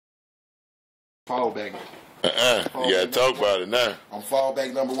Fallback. You gotta talk about it now. I'm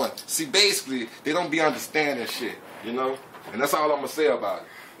fallback number one. See, basically, they don't be understanding shit, you know? And that's all I'm gonna say about it.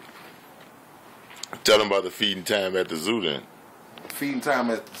 Tell them about the feeding time at the zoo then. Feeding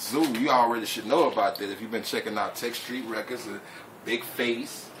time at the zoo, you already should know about that if you've been checking out Tech Street Records, Big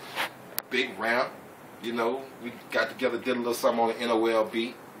Face, Big Ramp, you know. We got together, did a little something on the NOL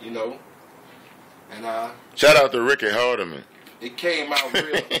beat, you know. And shout out to Ricky Hardeman. It came out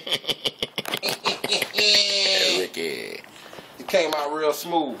real Ricky. It came out real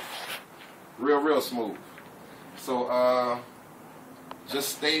smooth. Real smooth. So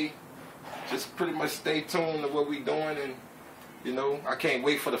just pretty much stay tuned to what we doing, and you know, I can't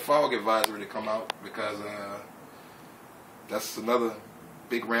wait for the fog advisory to come out because that's another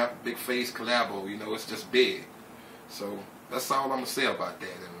Big Ramp, Big Face collabo, you know, it's just big. So that's all I'm gonna say about that,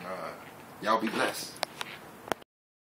 and y'all be blessed.